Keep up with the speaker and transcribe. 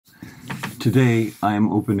Today I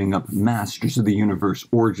am opening up Masters of the Universe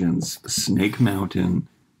Origins Snake Mountain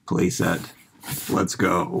playset. Let's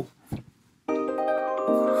go.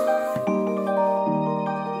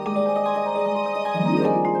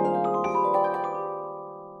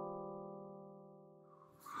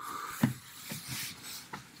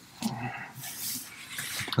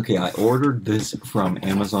 Okay, I ordered this from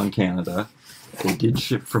Amazon Canada. They did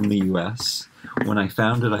ship from the US. When I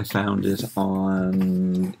found it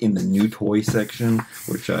in the new toy section,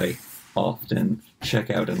 which I often check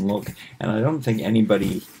out and look, and I don't think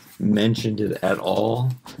anybody mentioned it at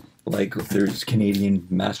all. Like, there's Canadian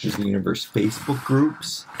Masters of the Universe Facebook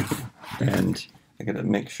groups, and I gotta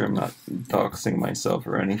make sure I'm not doxing myself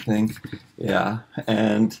or anything. Yeah,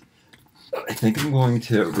 and I think I'm going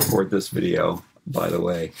to record this video, by the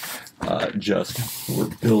way.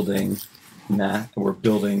 We're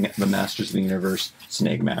building the Masters of the Universe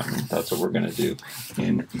Snake Mountain. That's what we're going to do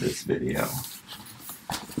in this video.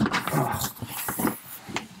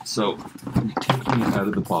 So, taking it out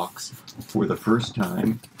of the box for the first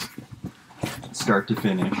time, start to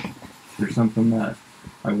finish, there's something that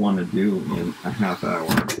I want to do in a half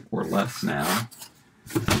hour or less now.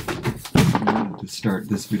 I wanted to start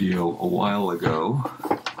this video a while ago,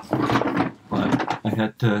 but I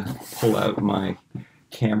had to pull out my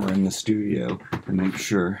camera in the studio to make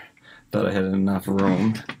sure that I had enough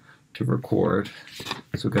room to record.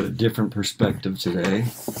 So we've got a different perspective today.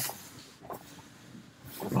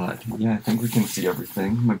 But yeah, I think we can see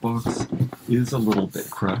everything. My box is a little bit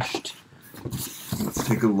crushed. Let's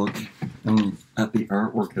take a look at the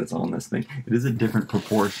artwork that's on this thing. It is a different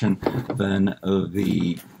proportion than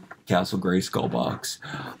the Castle Grayskull box.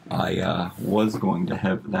 I was going to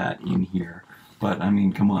have that in here, but I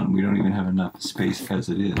mean, come on, we don't even have enough space as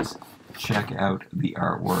it is. Check out the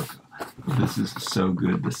artwork. This is so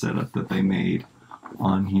good, the setup that they made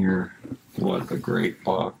on here. What a great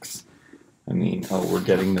box. I mean, oh, we're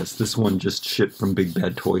getting this. This one just shipped from Big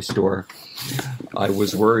Bad Toy Store. I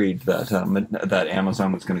was worried that that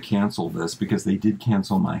Amazon was going to cancel this, because they did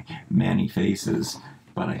cancel my Manny Faces.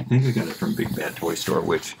 But I think I got it from Big Bad Toy Store,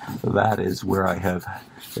 which that is where I have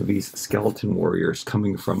these skeleton warriors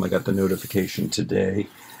coming from. I got the notification today.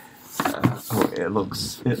 Oh, it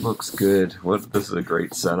looks good. This is a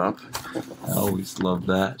great setup. I always love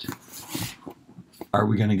that. Are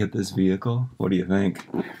we gonna get this vehicle? What do you think?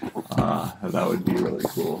 That would be really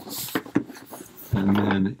cool. And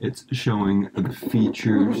then it's showing the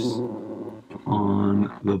features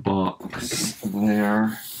on the box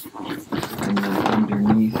there. And then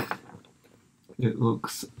underneath, it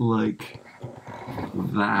looks like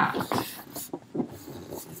that.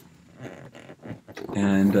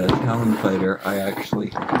 And Talon Fighter, I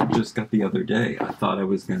actually just got the other day. I thought I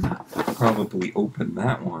was going to probably open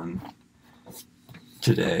that one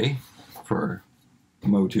today for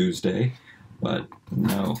MOTUesday, but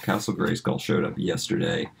no, Castle Grayskull showed up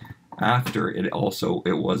yesterday. After it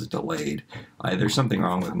was delayed. There's something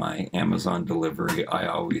wrong with my Amazon delivery. I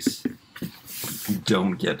always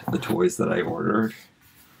don't get the toys that I ordered.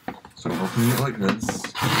 So I'm opening it like this.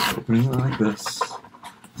 Opening it like this.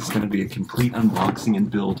 It's going to be a complete unboxing and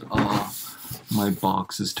build. Oh, my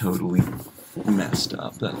box is totally messed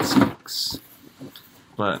up. That sucks.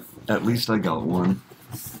 But at least I got one.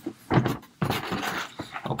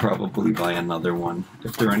 I'll probably buy another one.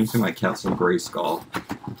 If they're anything like Castle Grayskull.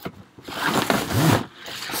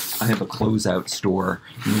 I have a closeout store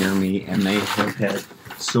near me, and they have had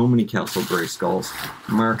so many Castle Grayskulls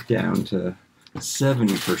marked down to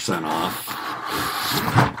 70% off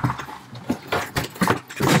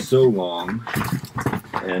for so long,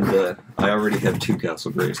 and I already have 2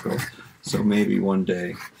 Castle Grayskulls, so maybe one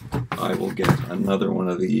day I will get another one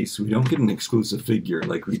of these. We don't get an exclusive figure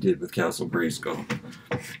like we did with Castle Grayskull.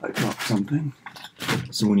 I dropped something.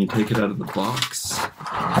 So when you take it out of the box,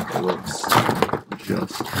 it looks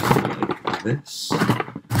just like this.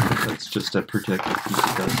 That's just a protective piece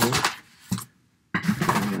of cardboard.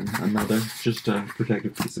 And then another, just a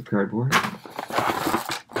protective piece of cardboard.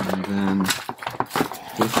 And then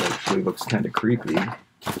this actually looks kind of creepy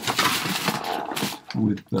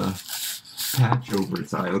with the patch over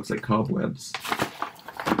its eye. It looks like cobwebs.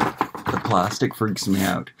 The plastic freaks me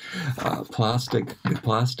out. The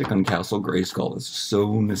plastic on Castle Grayskull is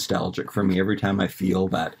so nostalgic for me. Every time I feel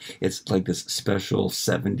that it's like this special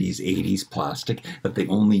 70s, 80s plastic that they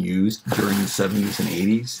only used during the 70s and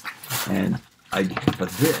 80s. But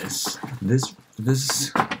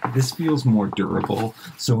this feels more durable.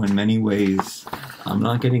 So in many ways, I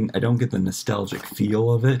don't get the nostalgic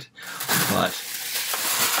feel of it, but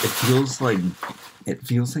it feels like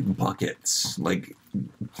buckets. Like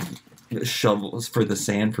shovels for the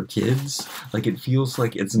sand for kids. Like, it feels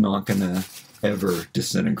like it's not gonna ever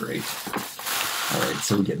disintegrate. Alright,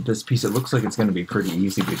 so we get this piece. It looks like it's going to be pretty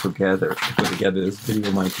easy to put together. This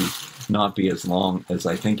video might not be as long as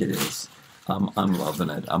I think it is. I'm loving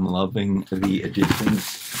it. I'm loving the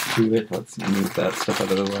additions to it. Let's move that stuff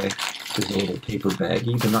out of the way. There's a little paper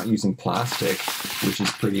baggie. They're not using plastic, which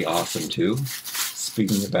is pretty awesome too.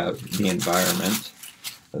 Speaking about the environment,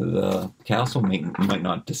 the castle might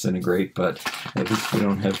not disintegrate, but at least we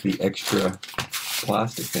don't have the extra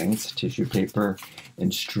plastic things. Tissue paper,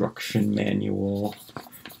 instruction manual,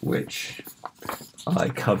 which I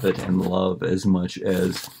covet and love as much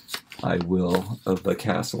as I will of the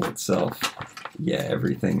castle itself. Yeah,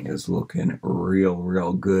 everything is looking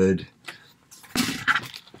real good. I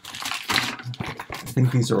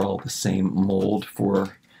think these are all the same mold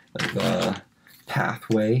for the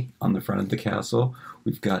pathway on the front of the castle.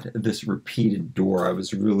 We've got this repeated door. I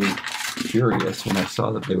was really curious when I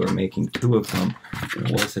saw that they were making two of them.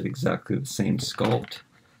 Was it exactly the same sculpt?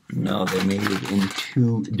 No, they made it in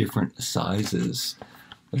two different sizes.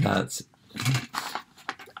 I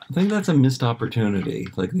think that's a missed opportunity.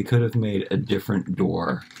 Like, they could have made a different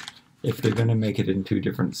door. If they're going to make it in two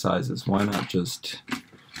different sizes, why not just...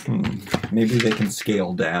 Maybe they can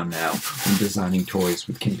scale down now when designing toys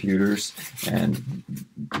with computers, and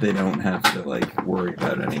they don't have to, like, worry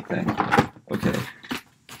about anything. Okay,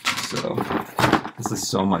 so this is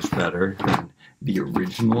so much better than the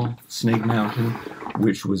original Snake Mountain,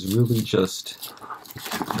 which was really just...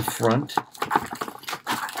 The front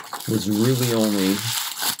was really only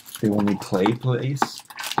the only play place,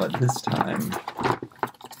 but this time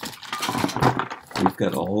we've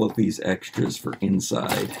got all of these extras for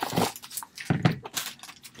inside,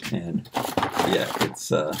 and yeah,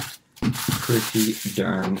 it's pretty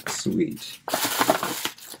darn sweet.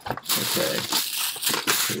 Okay,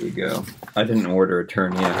 here we go. I didn't order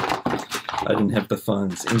Eternia. I didn't have the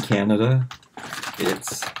funds. In Canada,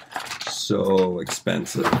 it's so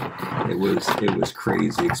expensive. It was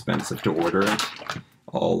crazy expensive to order it.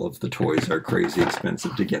 All of the toys are crazy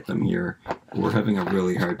expensive to get them here. We're having a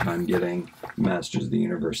really hard time getting Masters of the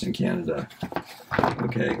Universe in Canada.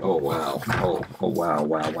 Okay, oh wow. Oh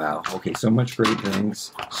wow. Okay, so much great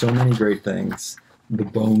things. So many great things. The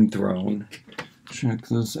Bone Throne. Check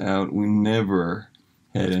this out. We never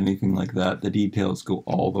had anything like that. The details go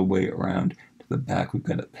all the way around to the back. We've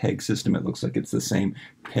got a peg system. It looks like it's the same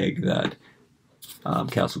peg that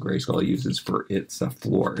Castle Grayskull uses for its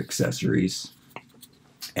floor accessories.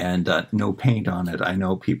 And no paint on it. I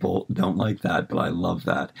know people don't like that, but I love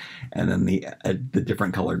that. And then the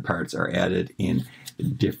different colored parts are added in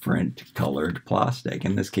different colored plastic.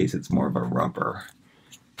 In this case, it's more of a rubber.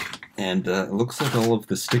 And it looks like all of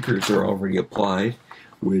the stickers are already applied,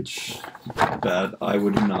 which that I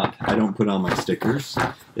would not. I don't put on my stickers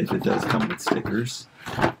if it does come with stickers.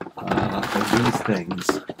 These things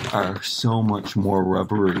are so much more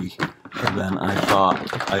rubbery than I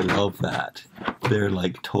thought. I love that. They're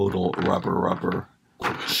like total rubber,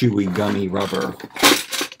 chewy, gummy rubber.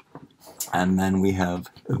 And then we have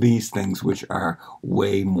these things which are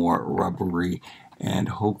way more rubbery, and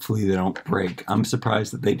hopefully they don't break. I'm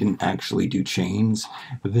surprised that they didn't actually do chains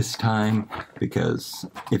this time, because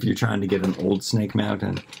if you're trying to get an old Snake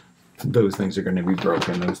Mountain, those things are going to be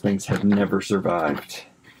broken. Those things have never survived.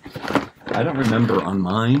 I don't remember on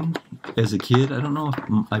mine as a kid. I don't know if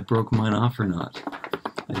I broke mine off or not.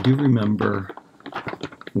 I do remember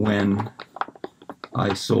when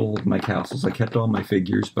I sold my castles. I kept all my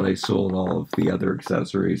figures, but I sold all of the other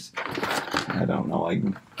accessories. I don't know. I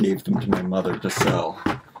gave them to my mother to sell.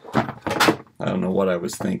 I don't know what I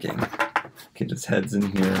was thinking. Okay, its head's in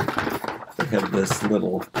here. They have this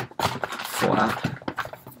little flap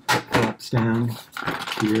down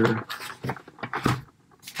here.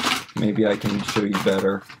 Maybe I can show you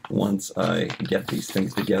better once I get these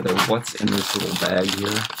things together. What's in this little bag here?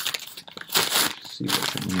 Let's see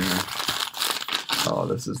what's in here. Oh,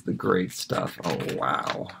 this is the great stuff. Oh,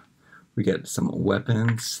 wow. We get some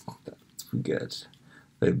weapons.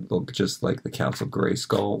 They look just like the Castle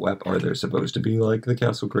Grayskull weapon, or they're supposed to be like the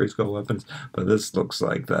Castle Grayskull weapons, but this looks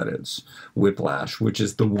like that it's Whiplash, which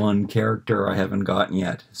is the one character I haven't gotten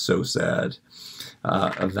yet. So sad.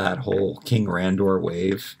 Of that whole King Randor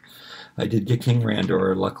wave. I did get King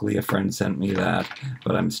Randor. Luckily, a friend sent me that,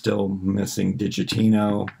 but I'm still missing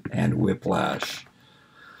Digitino and Whiplash.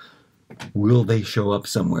 Will they show up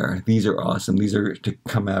somewhere? These are awesome. These are to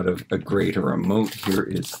come out of a greater remote. Here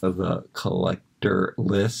is the collector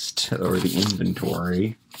list, or the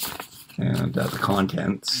inventory, and the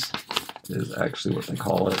contents is actually what they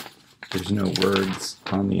call it. There's no words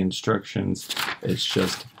on the instructions. It's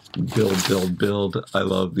just build, build, build. I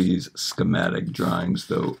love these schematic drawings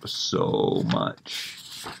though so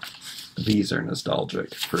much. These are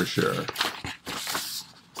nostalgic for sure.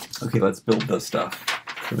 Okay, let's build this stuff.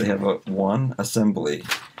 So they have one assembly.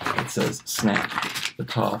 It says snap the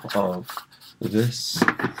top of this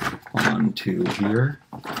onto here.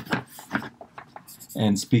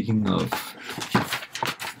 And speaking of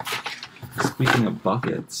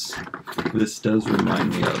buckets, this does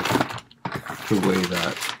remind me of the way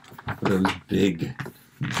that those big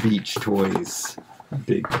beach toys,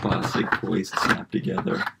 big plastic toys snap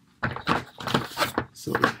together.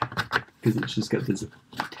 So, because it's just got this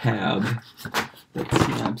tab that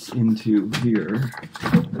snaps into here.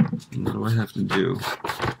 And what do I have to do?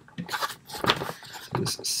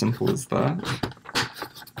 Just as simple as that.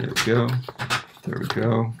 There we go. There we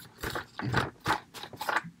go.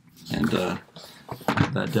 And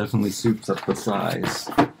that definitely soups up the size.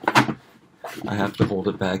 I have to hold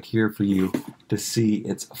it back here for you to see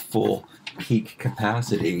its full peak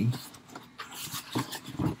capacity.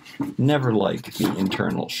 Never like the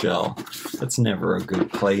internal shell. That's never a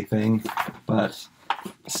good plaything. But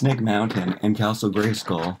Snake Mountain and Castle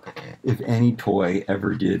Grayskull, if any toy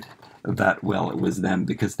ever did that well, it was them,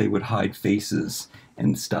 because they would hide faces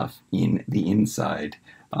and stuff in the inside.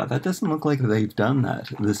 That doesn't look like they've done that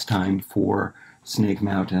this time for Snake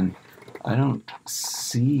Mountain. I don't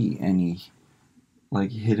see any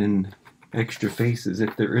like hidden extra faces.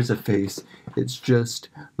 If there is a face, it's just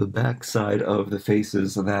the back side of the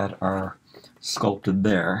faces that are sculpted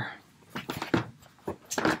there.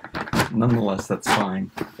 Nonetheless, that's fine.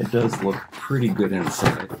 It does look pretty good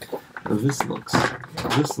inside. This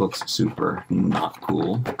looks super not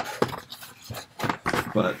cool.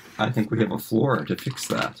 But I think we have a floor to fix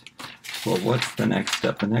that. Well, what's the next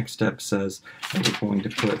step? The next step says that we're going to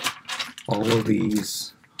put all of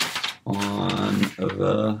these on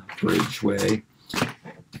the bridgeway.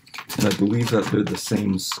 And I believe that they're the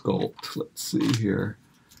same sculpt. Let's see here.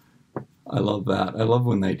 I love that. I love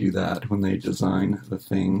when they do that, when they design the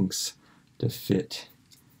things to fit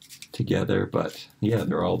together. But yeah,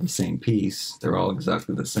 they're all the same piece. They're all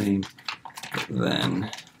exactly the same. But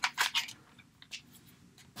then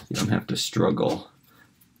you don't have to struggle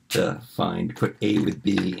to put A with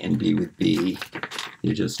B and B with B.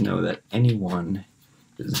 You just know that any one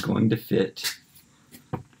is going to fit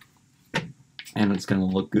and it's going to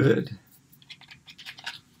look good.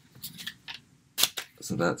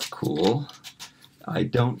 So that's cool. I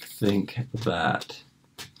don't think that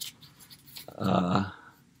that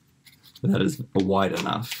is wide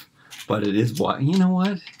enough, but it is wide. You know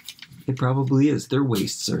what? It probably is. Their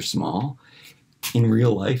waists are small. In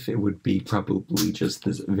real life, it would be probably just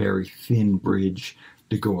this very thin bridge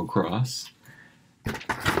to go across.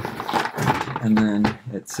 And then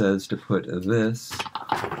it says to put this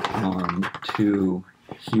onto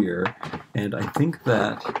here. And I think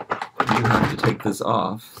that you have to take this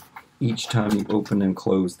off each time you open and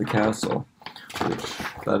close the castle, which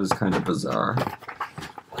that is kind of bizarre.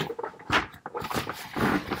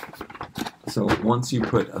 So once you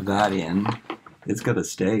put that in, it's got to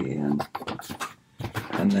stay in.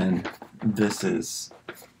 And then this is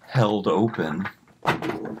held open.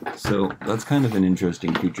 So that's kind of an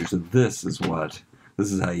interesting feature. So this is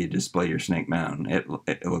how you display your Snake Mountain.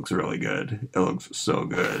 It looks really good. It looks so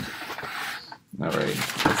good. Alright,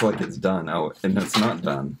 it's like it's done. Oh, and it's not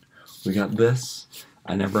done. We got this.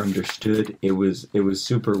 I never understood. It was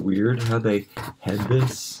super weird how they had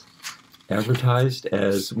this advertised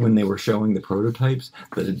as when they were showing the prototypes,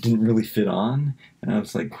 that it didn't really fit on, and I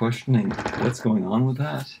was like questioning what's going on with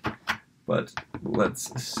that. But let's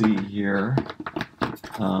see here.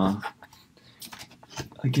 I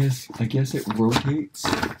guess it rotates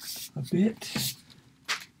a bit.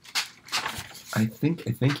 I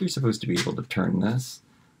think you're supposed to be able to turn this,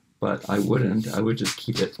 but I wouldn't. I would just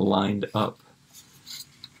keep it lined up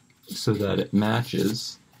so that it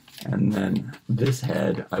matches. And then this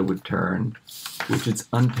head I would turn, which it's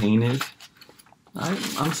unpainted.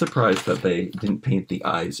 I'm surprised that they didn't paint the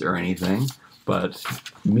eyes or anything, but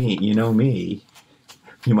me, you know me,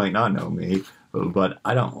 you might not know me, but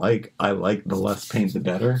I like the less paint the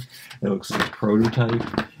better. It looks like a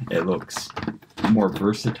prototype, it looks more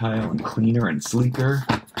versatile and cleaner and sleeker.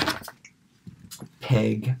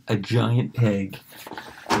 Peg, a giant peg,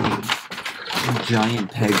 a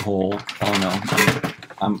giant peg hole. Oh no,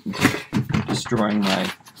 I'm destroying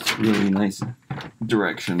my really nice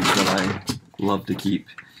directions that I love to keep.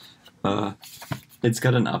 It's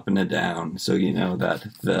got an up and a down, so you know that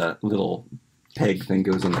the little peg thing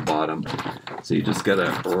goes on the bottom. So you just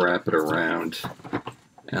gotta wrap it around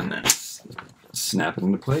and then snap it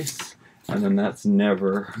into place. and then that's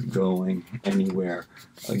never going anywhere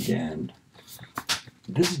again.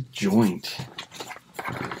 This joint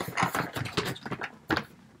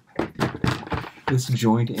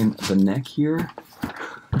in the neck here,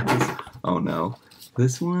 oh no,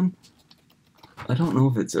 this one, I don't know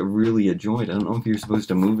if it's really a joint. I don't know if you're supposed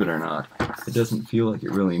to move it or not. It doesn't feel like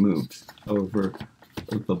it really moves. However,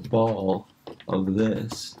 the ball of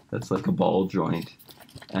this, that's like a ball joint,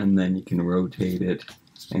 and then you can rotate it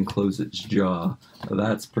and close its jaw.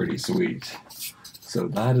 That's pretty sweet. So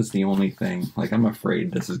that is the only thing. Like, I'm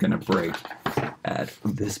afraid this is gonna break at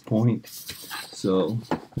this point. So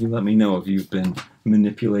you let me know if you've been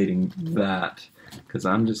manipulating that, because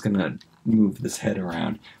I'm just gonna move this head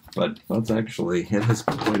around. But that's actually, it has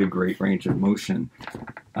quite a great range of motion.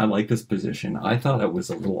 I like this position. I thought it was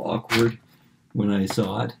a little awkward when I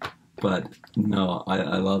saw it, but no,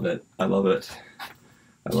 I love it. I love it.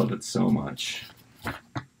 I love it so much.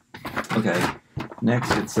 Okay,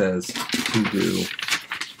 next it says to do,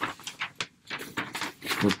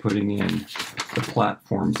 we're putting in the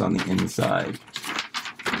platforms on the inside.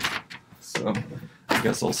 So I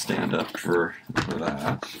guess I'll stand up for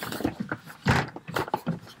that.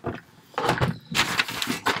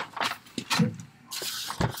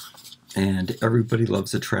 And everybody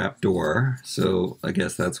loves a trapdoor, so I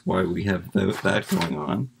guess that's why we have that going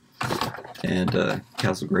on. And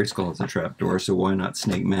Castle Grayskull has a trapdoor, so why not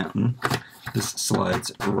Snake Mountain? This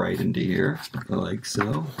slides right into here, like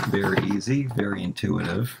so. Very easy, very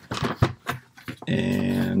intuitive.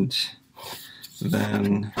 And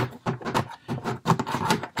then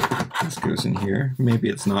this goes in here. Maybe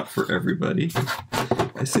it's not for everybody.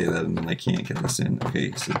 I say that and then I can't get this in.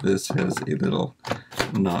 Okay, so this has a little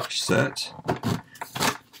notch set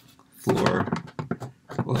for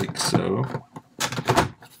like so.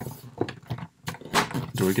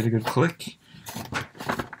 Do we get a good click?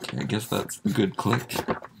 Okay, I guess that's the good click.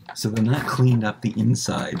 So then that cleaned up the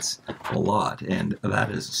insides a lot, and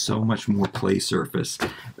that is so much more play surface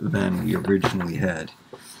than we originally had.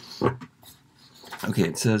 Okay,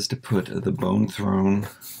 it says to put the bone throne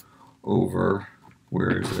over,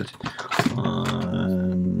 where is it?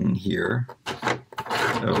 On here.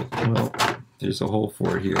 Oh, well, there's a hole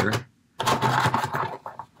for it here.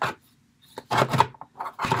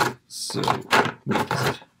 So, what is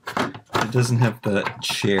it? It doesn't have the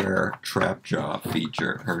chair trap jaw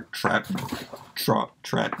feature, or trap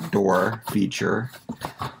door feature.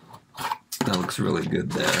 That looks really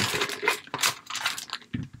good there.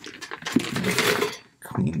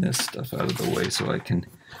 Clean this stuff out of the way so I can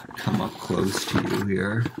come up close to you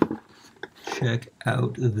here. Check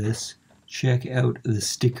out this. Check out the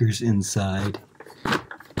stickers inside.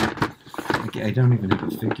 Okay, I don't even have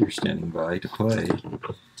a figure standing by to play.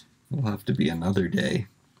 It'll have to be another day.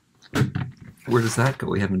 Where does that go?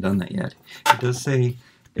 We haven't done that yet. It does say,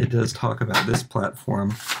 it does talk about this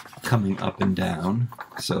platform coming up and down,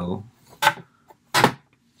 so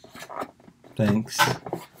thanks.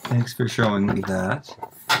 Thanks for showing me that.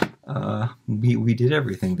 We did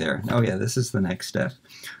everything there. Oh yeah, this is the next step.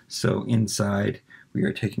 So inside, we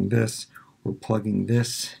are taking this, we're plugging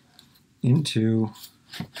this into,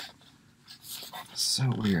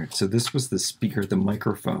 so weird. So this was the speaker, the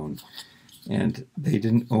microphone, and they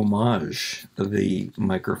didn't homage the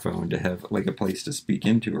microphone to have like a place to speak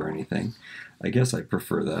into or anything. I guess I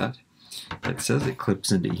prefer that. It says it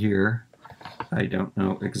clips into here. I don't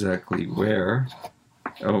know exactly where.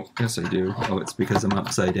 Oh, yes I do. Oh, it's because I'm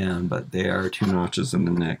upside down, but there are two notches in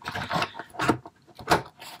the neck.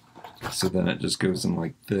 So then it just goes in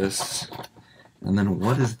like this. And then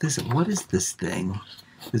what is this? What is this thing?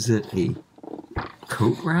 Is it a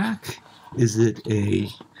coat rack? Is it a...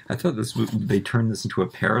 I thought this was, they turned this into a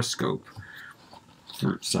periscope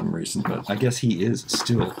for some reason, but I guess he is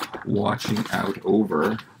still watching out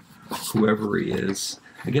over whoever he is.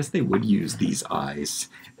 I guess they would use these eyes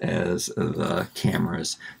as the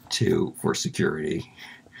cameras for security.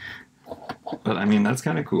 But I mean, that's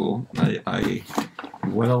kind of cool.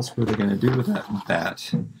 What else were they going to do with that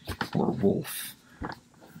bat or wolf?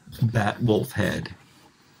 Bat wolf head.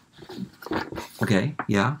 Okay,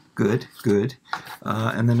 yeah, good, good.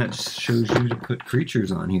 And then it shows you to put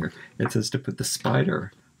creatures on here. It says to put the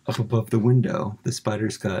spider up above the window. The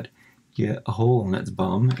spider's got a hole in its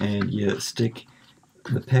bum, and you stick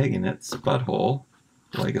the peg in its butthole,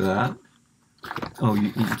 like that. Oh,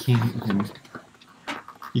 you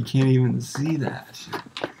can't even see that.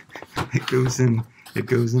 It goes in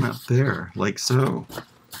up there, like so.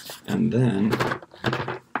 And then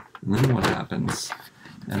what happens?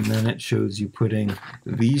 And then it shows you putting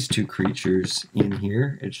these two creatures in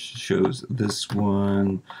here. It shows this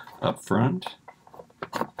one up front.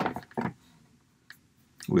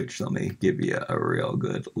 which let me give you a real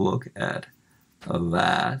good look at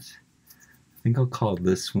that. I think I'll call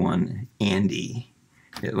this one Andy.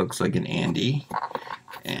 It looks like an Andy.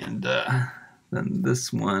 And then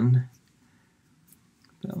this one,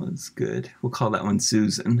 that one's good. We'll call that one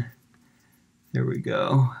Susan. There we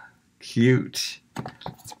go. Cute.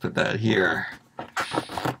 Let's put that here.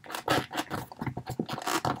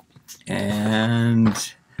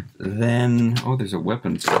 And then, oh, there's a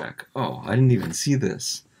weapons rack. Oh, I didn't even see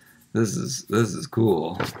this. This is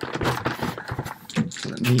cool.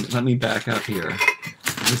 Let me back up here.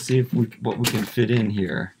 Let's see if what we can fit in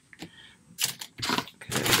here.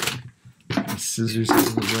 Okay. Scissors out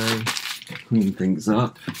of the way. Clean things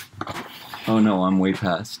up. Oh no, I'm way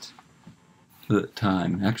past the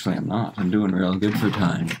time. Actually, I'm not. I'm doing real good for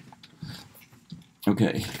time.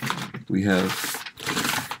 Okay, we have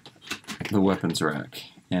the weapons rack.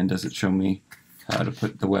 And does it show me how to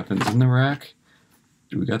put the weapons in the rack?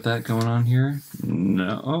 Do we got that going on here?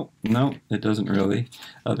 No, oh, no, it doesn't really.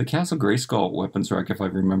 The Castle Grayskull weapons rack, if I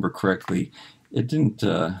remember correctly, it didn't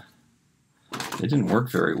work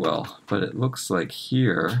very well. But it looks like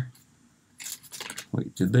here.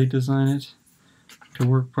 Wait, did they design it to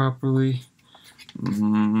work properly?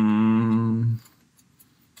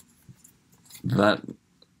 That,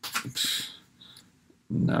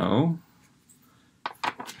 no.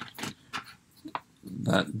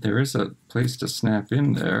 That there is a place to snap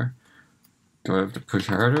in there. Do I have to push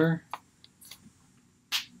harder?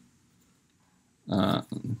 No.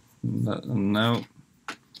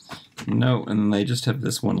 No, and they just have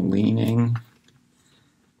this one leaning.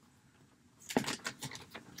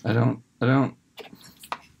 I don't.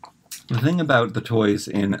 The thing about the toys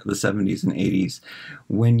in the 70s and 80s,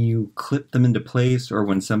 when you clip them into place or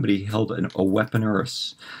when somebody held a weapon or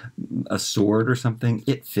a sword or something,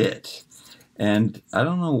 it fit. And I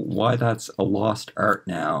don't know why that's a lost art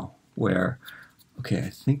now, where, okay, I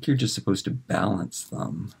think you're just supposed to balance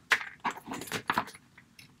them.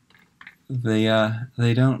 They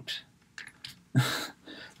don't,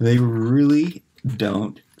 they really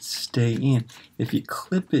don't stay in. If you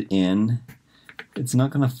clip it in, it's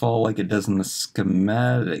not going to fall like it does in the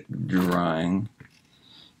schematic drawing.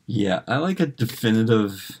 Yeah, I like a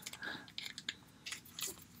definitive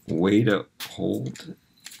way to hold.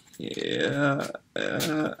 Yeah.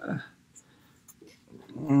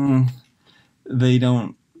 They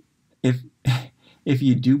don't. If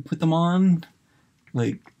you do put them on,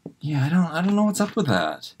 like, yeah, I don't know what's up with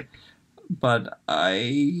that. But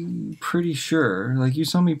I'm pretty sure, like, you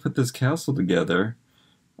saw me put this castle together,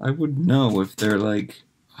 I would know if they're, like,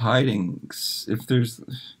 hiding, if there's...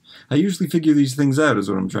 I usually figure these things out, is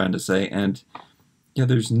what I'm trying to say, and, yeah,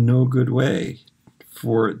 there's no good way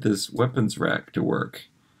for this weapons rack to work.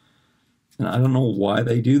 And I don't know why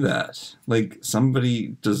they do that. Like,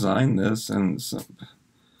 somebody designed this, and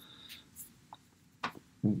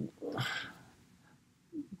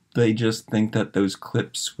they just think that those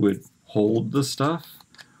clips would hold the stuff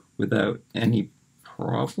without any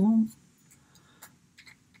problem?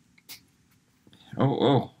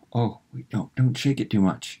 Oh, wait, don't shake it too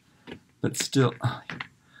much. But still, I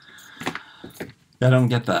don't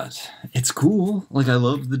get that. It's cool. Like, I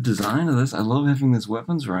love the design of this. I love having this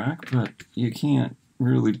weapons rack, but you can't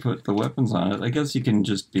really put the weapons on it. I guess you can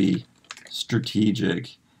just be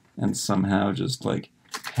strategic and somehow just, like,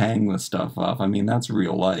 hang the stuff off. I mean, that's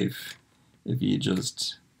real life. If you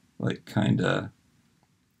just, like, kind of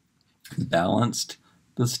balanced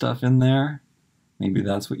the stuff in there. Maybe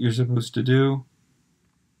that's what you're supposed to do.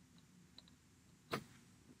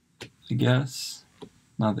 I guess.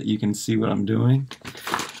 Not that you can see what I'm doing.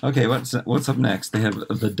 Okay, what's up next? They have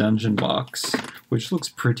the dungeon box, which looks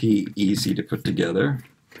pretty easy to put together.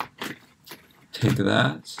 Take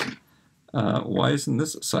that. Why isn't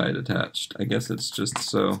this side attached? I guess it's just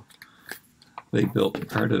so they built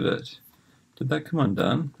part of it. Did that come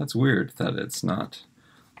undone? That's weird that it's not,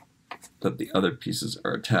 that the other pieces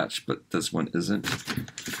are attached, but this one isn't.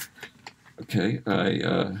 Okay,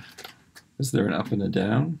 is there an up and a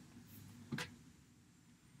down?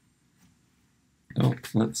 Oh,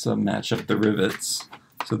 let's match up the rivets.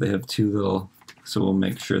 So they have two little, so we'll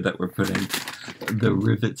make sure that we're putting the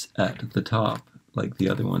rivets at the top like the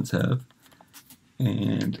other ones have.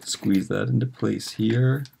 And squeeze that into place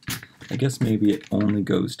here. I guess maybe it only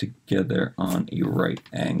goes together on a right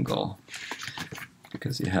angle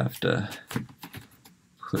because you have to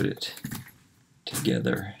put it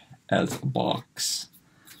together as a box.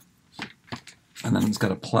 And then it's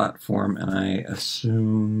got a platform, and I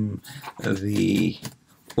assume the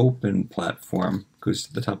open platform goes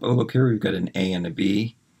to the top. Oh, look here, we've got an A and a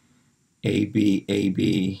B. A, B, A,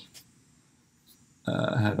 B.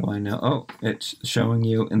 how do I know? Oh, it's showing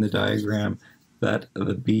you in the diagram that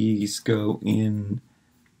the bees go in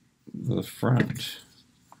the front.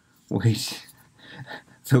 Wait,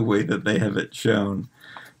 the way that they have it shown,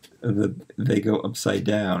 they go upside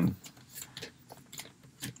down.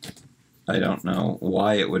 I don't know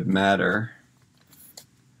why it would matter.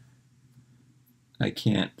 I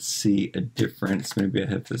can't see a difference. Maybe I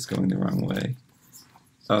have this going the wrong way.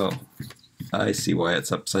 Oh, I see why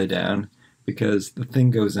it's upside down. Because the thing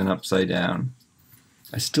goes in upside down.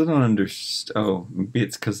 I still don't understand. Oh, maybe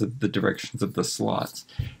it's because of the directions of the slots.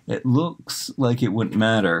 It looks like it wouldn't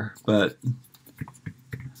matter, but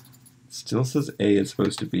it still says A is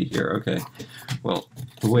supposed to be here. Okay. Well,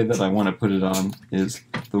 the way that I want to put it on is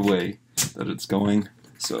the way that it's going.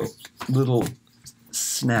 So, little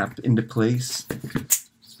snap into place.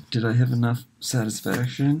 Did I have enough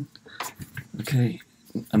satisfaction? Okay,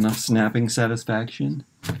 enough snapping satisfaction.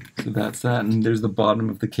 So that's that, and there's the bottom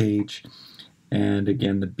of the cage. And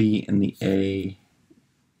again, the B and the A,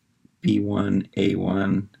 B1,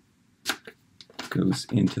 A1 goes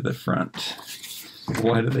into the front.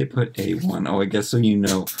 Why do they put A1? Oh, I guess so you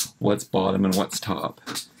know what's bottom and what's top.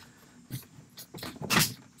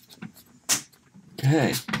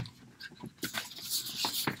 Okay.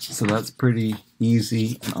 So that's pretty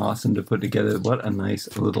easy and awesome to put together. What a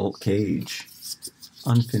nice little cage.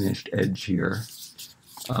 Unfinished edge here.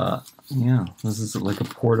 Yeah, this is like a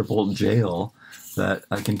portable jail that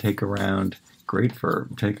I can take around. Great for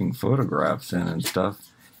taking photographs in and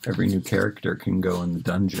stuff. Every new character can go in the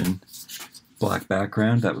dungeon. Black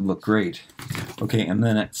background, that would look great. Okay, and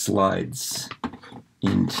then it slides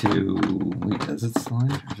into... Wait, does it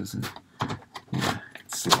slide? Or does it... Yeah,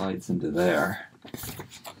 it slides into there.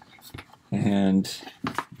 And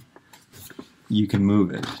you can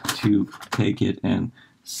move it to take it and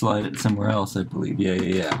slide it somewhere else, I believe.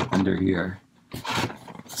 Yeah, under here.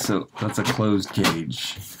 So that's a closed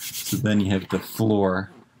cage. So then you have the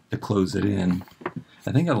floor to close it in.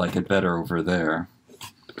 I think I like it better over there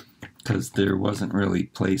because there wasn't really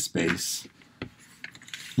play space.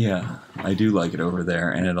 Yeah, I do like it over there,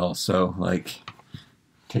 and it also like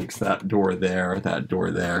takes that door there,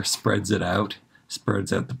 spreads it out,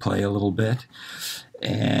 spreads out the play a little bit.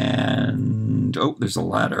 And oh, there's a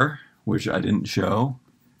ladder, which I didn't show.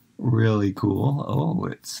 Really cool. Oh,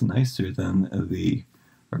 it's nicer than the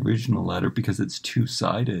original ladder because it's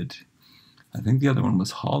two-sided. I think the other one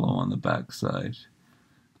was hollow on the back side.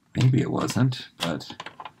 Maybe it wasn't, but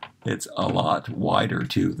it's a lot wider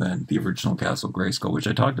too than the original Castle Grayskull, which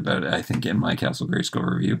I talked about, I think, in my Castle Grayskull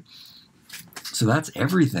review. So that's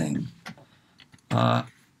everything.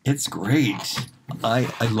 It's great.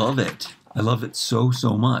 I love it. I love it so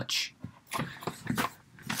much.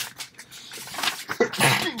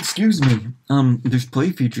 Excuse me. There's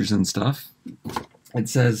play features and stuff. It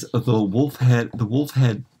says the wolf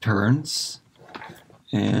head turns,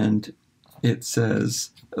 and it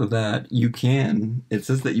says that you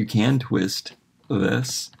can twist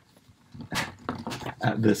this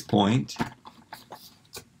at this point,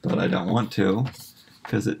 but I don't want to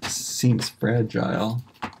because it seems fragile,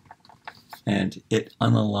 and it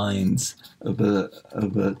unaligns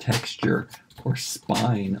the texture or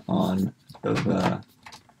spine on the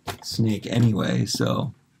snake anyway,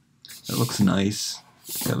 so it looks nice.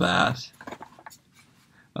 Look at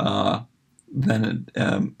that.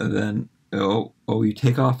 Then you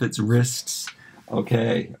take off its wrists.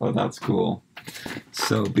 Okay, oh, that's cool.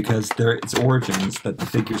 So because its origins that the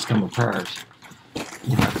figures come apart,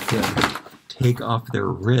 you have to take off their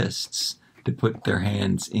wrists to put their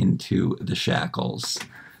hands into the shackles.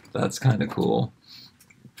 That's kind of cool.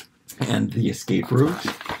 And the escape route,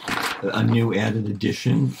 a new added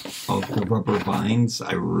addition of the rubber vines.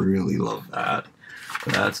 I really love that.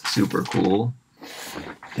 That's super cool.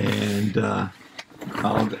 And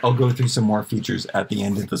I'll go through some more features at the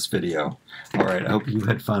end of this video. Alright, I hope you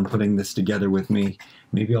had fun putting this together with me.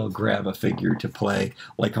 Maybe I'll grab a figure to play.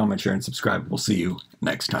 Like, comment, share, and subscribe. We'll see you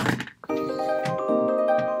next time.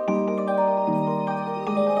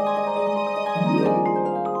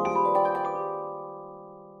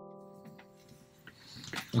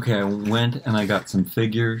 Okay, I went and I got some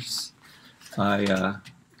figures. I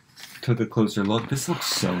took a closer look. This looks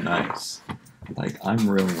so nice. Like, I'm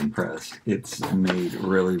really impressed. It's made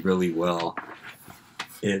really well.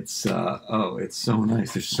 It's oh, it's so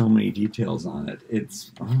nice. There's so many details on it.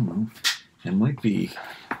 It's, I don't know, it might be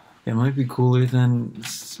cooler than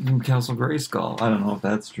Castle Grayskull. I don't know if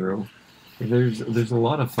that's true. There's a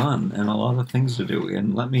lot of fun and a lot of things to do.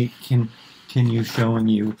 And let me continue showing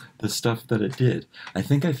you the stuff that it did. I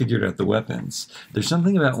think I figured out the weapons. There's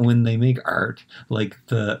something about when they make art, like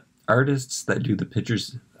the artists that do the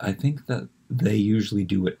pictures, I think that they usually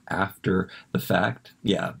do it after the fact.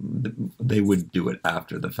 Yeah, they would do it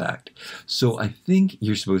after the fact. So I think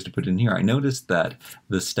you're supposed to put in here. I noticed that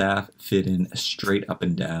the staff fit in straight up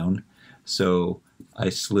and down. So I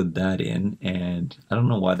slid that in, and I don't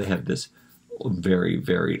know why they have this very,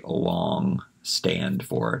 very long stand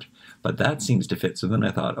for it, but that seems to fit. So then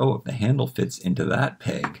I thought, oh, if the handle fits into that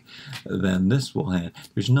peg, then this will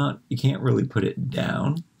you can't really put it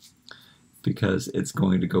down because it's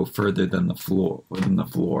going to go further than the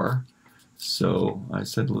floor. So I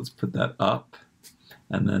said, let's put that up,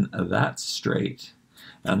 and then that's straight.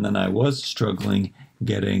 And then I was struggling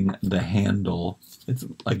getting the handle. It's,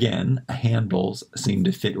 again, handles seem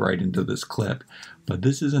to fit right into this clip, but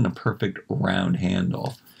this isn't a perfect round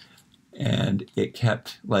handle. And it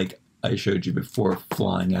kept, like I showed you before,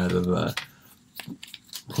 flying out of the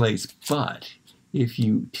place. But if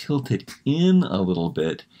you tilt it in a little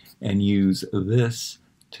bit and use this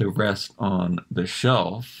to rest on the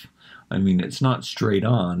shelf, I mean, it's not straight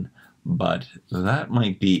on, but that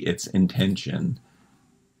might be its intention.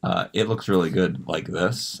 It looks really good like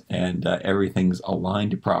this, and everything's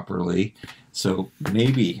aligned properly. So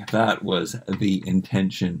maybe that was the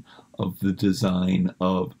intention of the design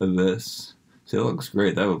of this. So it looks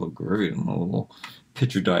great. That would look great in a little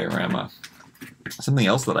picture diorama. Something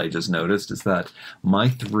else that I just noticed is that my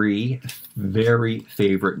 3 very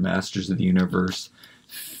favorite Masters of the Universe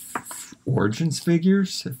Origins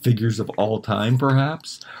figures of all time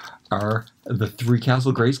perhaps, are the 3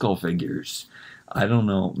 Castle Grayskull figures. I don't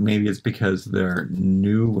know, maybe it's because they're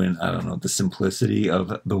new and I don't know, the simplicity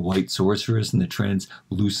of the White Sorceress and the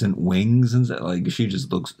translucent wings, and like she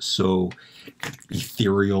just looks so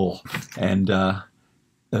ethereal. And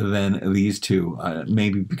then these two,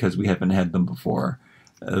 maybe because we haven't had them before,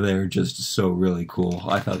 they're just so really cool.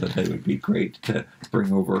 I thought that they would be great to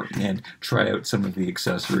bring over and try out some of the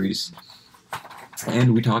accessories.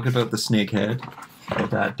 And we talked about the snake head,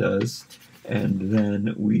 what that does. And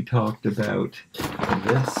then we talked about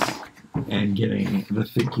this and getting the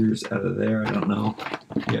figures out of there. I don't know.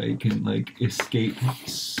 Yeah, you can like escape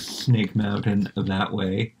Snake Mountain that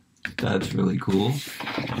way. That's really cool.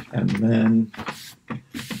 And then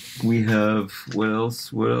we have, what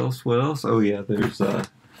else? Oh yeah, there's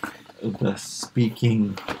the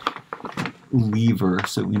speaking lever.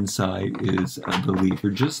 So inside is the lever,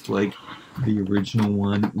 just like the original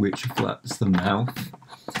one, which flaps the mouth.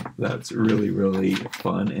 That's really, really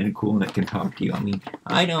fun and cool, and it can talk to you. I mean,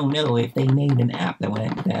 I don't know if they made an app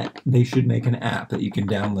that they should make an app that you can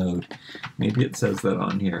download. Maybe it says that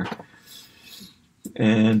on here.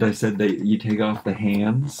 And I said that you take off the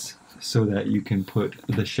hands so that you can put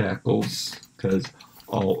the shackles, because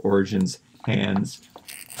all Origins hands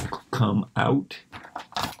come out.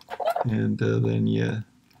 And then you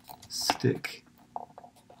stick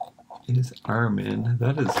his arm in.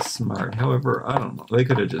 That is smart. However, I don't know. They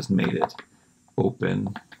could have just made it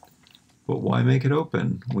open. But why make it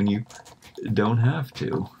open when you don't have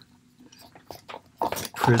to?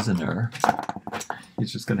 Prisoner.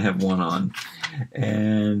 He's just going to have one on.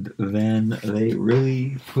 And then they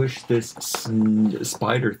really push this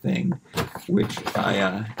spider thing, which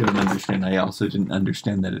I don't understand. I also didn't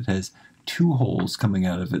understand that it has 2 holes coming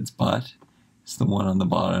out of its butt. It's the one on the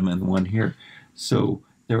bottom and the one here. So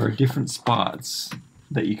there are different spots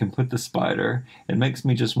that you can put the spider. It makes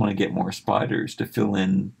me just want to get more spiders to fill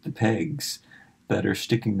in the pegs that are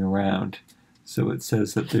sticking around. So it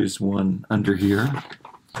says that there's one under here.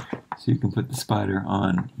 So you can put the spider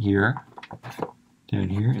on here, down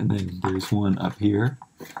here, and then there's one up here.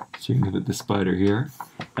 So you can put the spider here.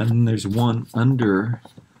 And then there's one under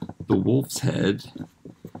the wolf's head,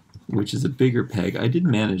 which is a bigger peg. I did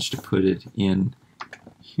manage to put it in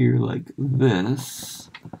here like this.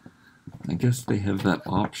 I guess they have that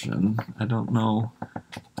option. I don't know.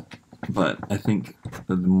 But I think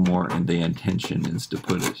the intention is to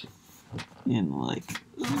put it in like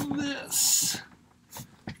this.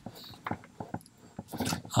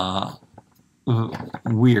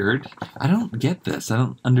 Weird. I don't get this. I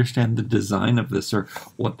don't understand the design of this or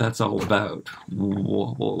what that's all about.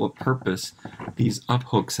 What purpose these up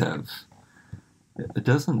hooks have. It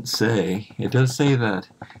doesn't say. It does say that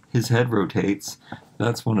his head rotates.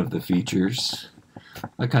 That's one of the features.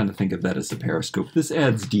 I kind of think of that as a periscope. This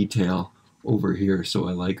adds detail over here, so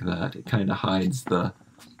I like that. It kind of hides the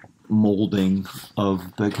molding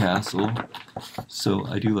of the castle. So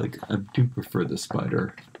I do prefer the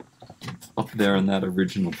spider up there in that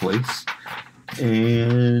original place.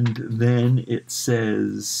 And then it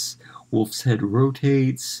says wolf's head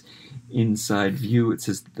rotates. inside view. It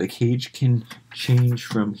says the cage can change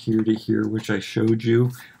from here to here, which I showed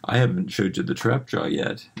you. I haven't showed you the trap jaw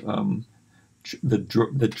yet.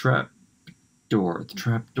 The trap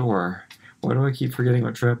door. Why do I keep forgetting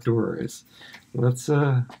what trap door is? Let's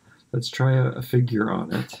try a figure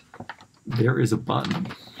on it. There is a button.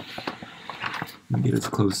 Let me get as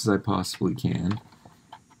close as I possibly can.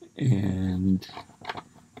 And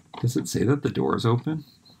does it say that the door is open?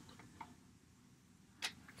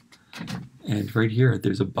 And right here,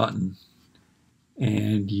 there's a button.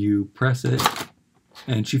 And you press it,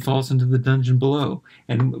 and she falls into the dungeon below.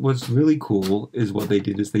 And what's really cool is what they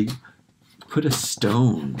did is they put a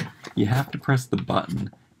stone. You have to press the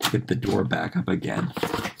button to get the door back up again.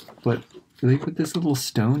 But they put this little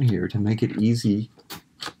stone here to make it easy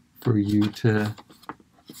for you to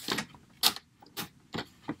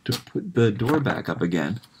put the door back up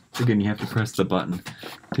again. Again, you have to press the button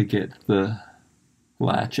to get the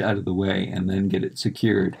latch out of the way and then get it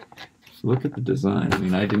secured. Look at the design. I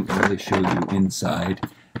mean, I didn't really show you inside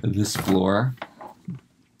of this floor.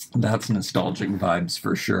 That's nostalgic vibes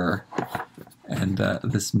for sure. And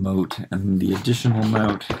this moat and the additional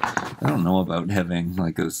moat, I don't know about having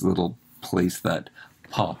like this little place that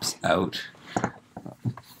pops out.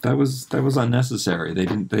 That was unnecessary. They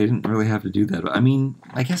didn't really have to do that. I mean,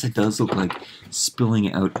 I guess it does look like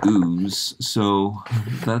spilling out ooze, so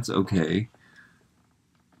that's okay.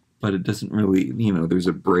 But it doesn't really, you know, there's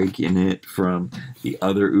a break in it from the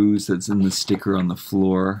other ooze that's in the sticker on the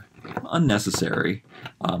floor. Unnecessary.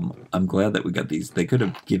 I'm glad that we got these. They could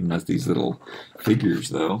have given us these little figures,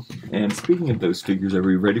 though. And speaking of those figures, are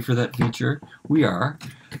we ready for that feature? We are.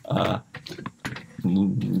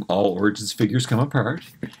 All Origins figures come apart,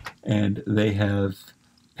 and they have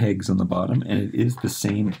pegs on the bottom, and it is the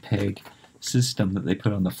same peg system that they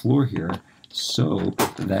put on the floor here, so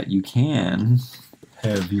that you can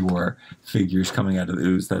have your figures coming out of the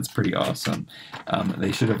ooze. That's pretty awesome.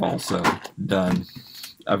 They should have also done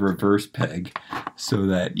a reverse peg so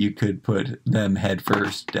that you could put them head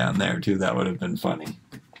first down there too. That would have been funny.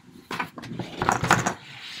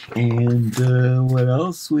 And what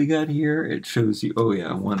else we got here? It shows you, oh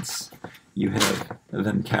yeah, once you have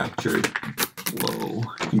them captured, whoa,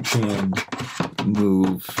 you can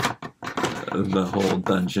move the whole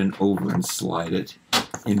dungeon over and slide it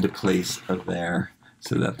into place of there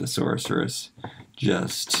so that the sorceress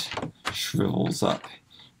just shrivels up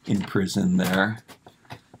in prison there.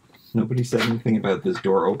 Nobody said anything about this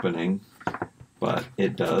door opening, but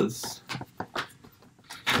it does.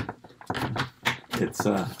 It's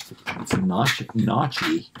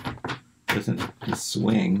notchy. Doesn't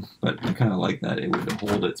swing, but I kind of like that. It would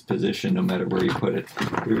hold its position no matter where you put it.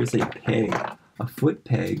 There is a peg, a foot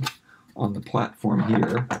peg, on the platform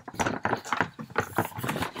here,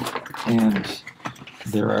 and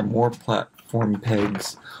there are more platform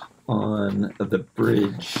pegs on the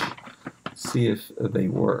bridge. See if they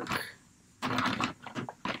work.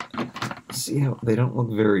 See how they don't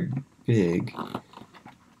look very big.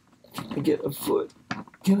 Can I get a foot?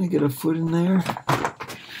 Can I get a foot in there?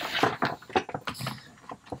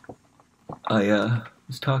 I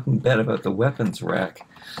was talking bad about the weapons rack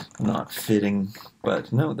not fitting,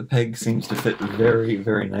 but no, the peg seems to fit very,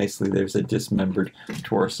 very nicely. There's a dismembered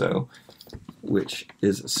torso, which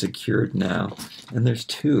is secured now, and there's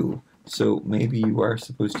two. So maybe you are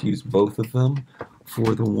supposed to use both of them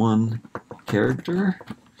for the one character?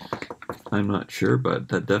 I'm not sure, but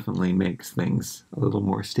that definitely makes things a little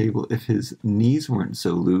more stable. If his knees weren't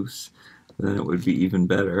so loose, then it would be even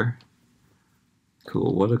better.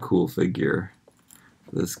 Cool, what a cool figure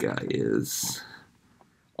this guy is.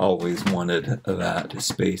 Always wanted that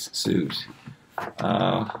space suit.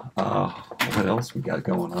 What else we got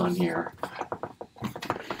going on here?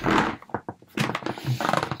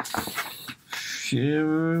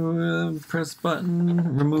 Press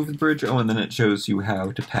button, remove the bridge. Oh, and then it shows you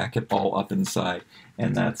how to pack it all up inside.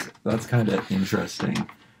 And that's kind of interesting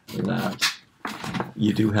that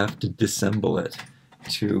you do have to disassemble it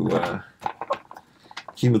to...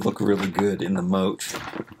 he would look really good in the moat,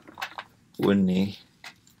 wouldn't he?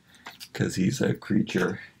 Because he's a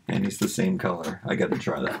creature, and he's the same color. I gotta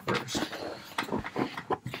try that first.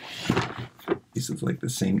 He's like the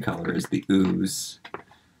same color as the ooze.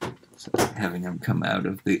 So having him come out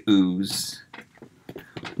of the ooze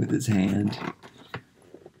with his hand.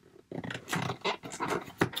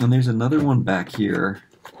 And there's another one back here.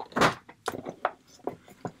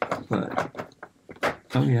 But,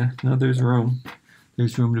 oh yeah, no, there's room.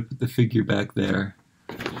 There's room to put the figure back there.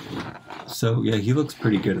 So yeah, he looks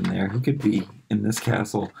pretty good in there. He could be in this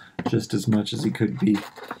castle just as much as he could be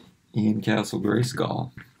in Castle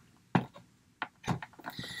Grayskull.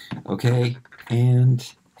 Okay,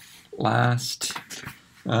 and last,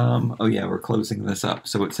 oh yeah, we're closing this up.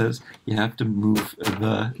 So it says you have to move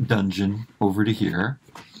the dungeon over to here,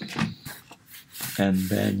 and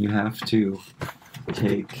then you have to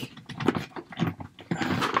take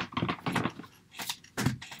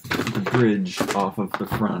the bridge off of the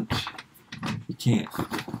front. You can't.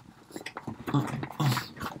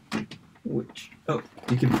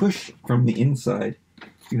 You can push from the inside.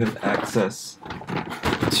 You have access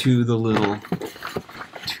to the little,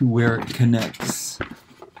 to where it connects.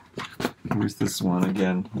 Where's this one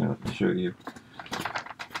again? I have to show you.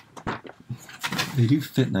 They do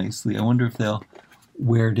fit nicely. I wonder if they'll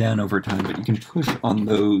wear down over time, but you can push on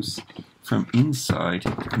those from inside,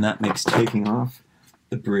 and that makes taking off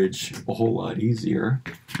the bridge a whole lot easier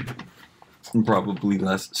and probably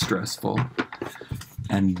less stressful.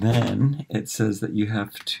 And then it says that you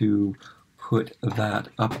have to put that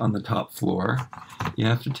up on the top floor. You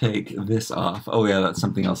have to take this off. Oh yeah, that's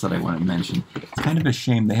something else that I want to mention. It's kind of a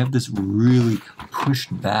shame. They have this really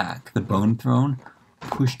pushed back, the bone throne,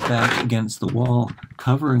 pushed back against the wall,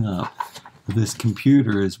 covering up. This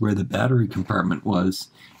computer is where the battery compartment was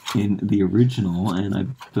in the original, and I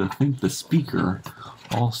think the speaker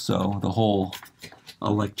also, the whole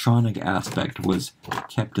electronic aspect was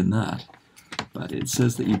kept in that. But it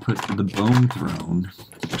says that you put the bone throne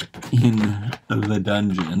in the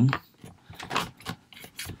dungeon,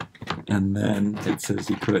 and then it says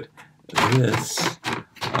you put this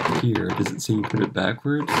up here. Does it say you put it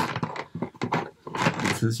backwards?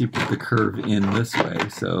 It says you put the curve in this way,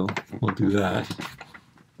 so we'll do that.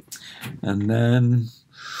 And then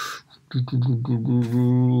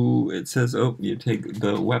it says, oh, you take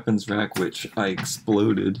the weapons rack, which I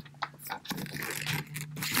exploded.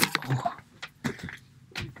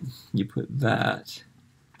 You put that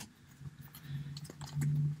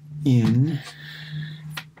in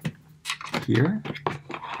here.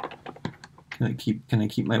 Can I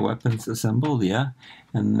keep my weapons assembled? Yeah.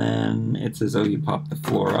 And then it says, oh, you pop the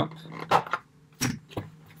floor up.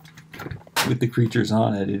 With the creatures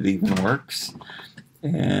on it, it even works.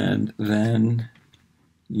 And then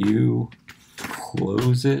you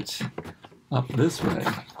close it up this way.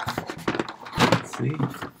 Let's see.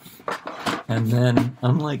 And then,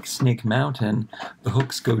 unlike Snake Mountain, the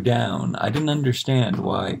hooks go down. I didn't understand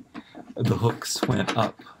why the hooks went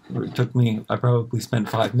up. It took me, I probably spent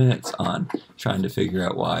 5 minutes on trying to figure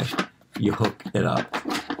out why you hook it up.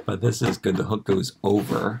 But this is good. The hook goes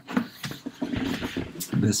over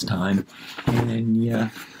this time. And yeah,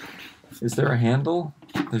 is there a handle?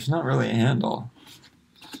 There's not really a handle.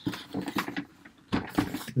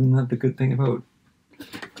 Isn't that the good thing about,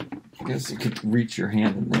 I guess you could reach your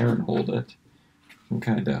hand in there and hold it. And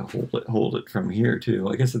kind of hold it from here too.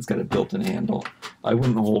 I guess it's got a built-in handle. I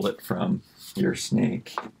wouldn't hold it from your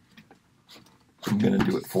snake. I'm gonna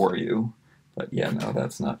do it for you. But yeah, no,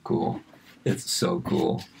 that's not cool. It's so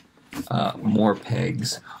cool. More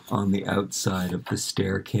pegs on the outside of the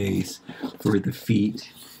staircase for the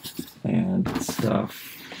feet and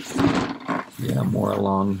stuff. Yeah, more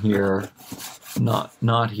along here.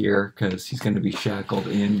 Not here, because he's going to be shackled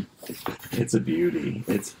in. It's a beauty.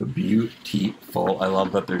 It's a beautiful. I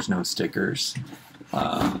love that there's no stickers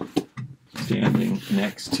standing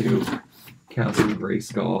next to Castle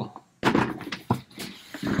Grayskull.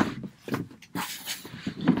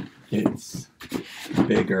 It's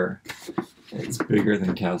bigger. It's bigger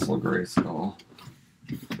than Castle Grayskull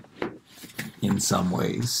in some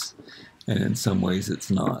ways, and in some ways it's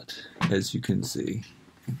not, as you can see.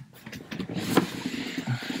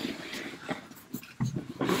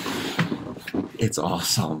 It's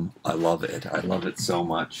awesome. I love it. I love it so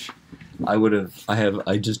much. I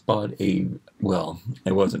just bought well,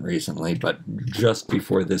 it wasn't recently, but just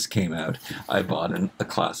before this came out, I bought a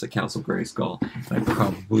classic Castle Grayskull. I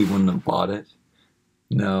probably wouldn't have bought it.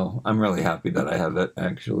 No, I'm really happy that I have it,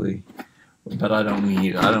 actually. But I don't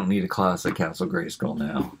need a classic Castle Grayskull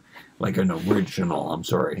now. Like an original, I'm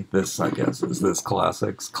sorry. This, I guess, is this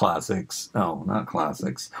classics. No, not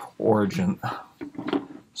classics. Origin.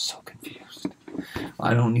 So confused.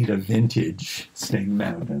 I don't need a vintage Snake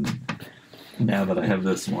Mountain now that I have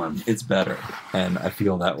this one. It's better, and I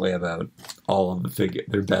feel that way about all of the figures.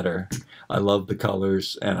 They're better. I love the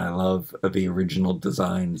colors, and I love the original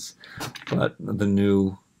designs, but the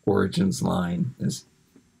new Origins line is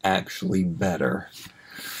actually better.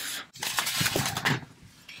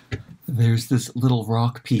 There's this little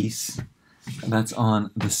rock piece that's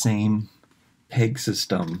on the same peg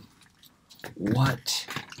system. What?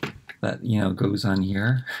 That, goes on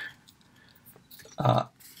here.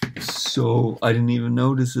 so, I didn't even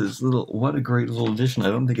notice this little, what a great little addition. I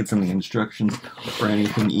don't think it's in the instructions or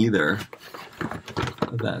anything either.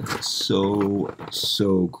 That's so,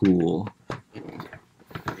 so cool.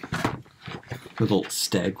 Little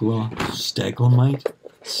staglamite,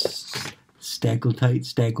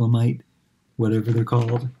 whatever they're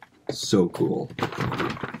called. So cool.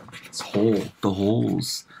 The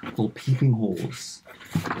holes, little peeping holes.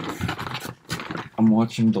 I'm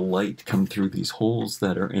watching the light come through these holes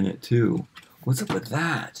that are in it too. What's up with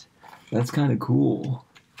that? That's kind of cool.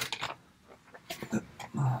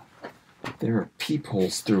 There are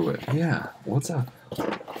peepholes through it. Yeah, what's up?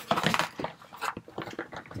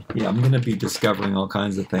 Yeah, I'm going to be discovering all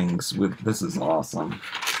kinds of things this is awesome.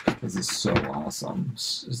 This is so awesome.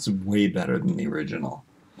 It's way better than the original.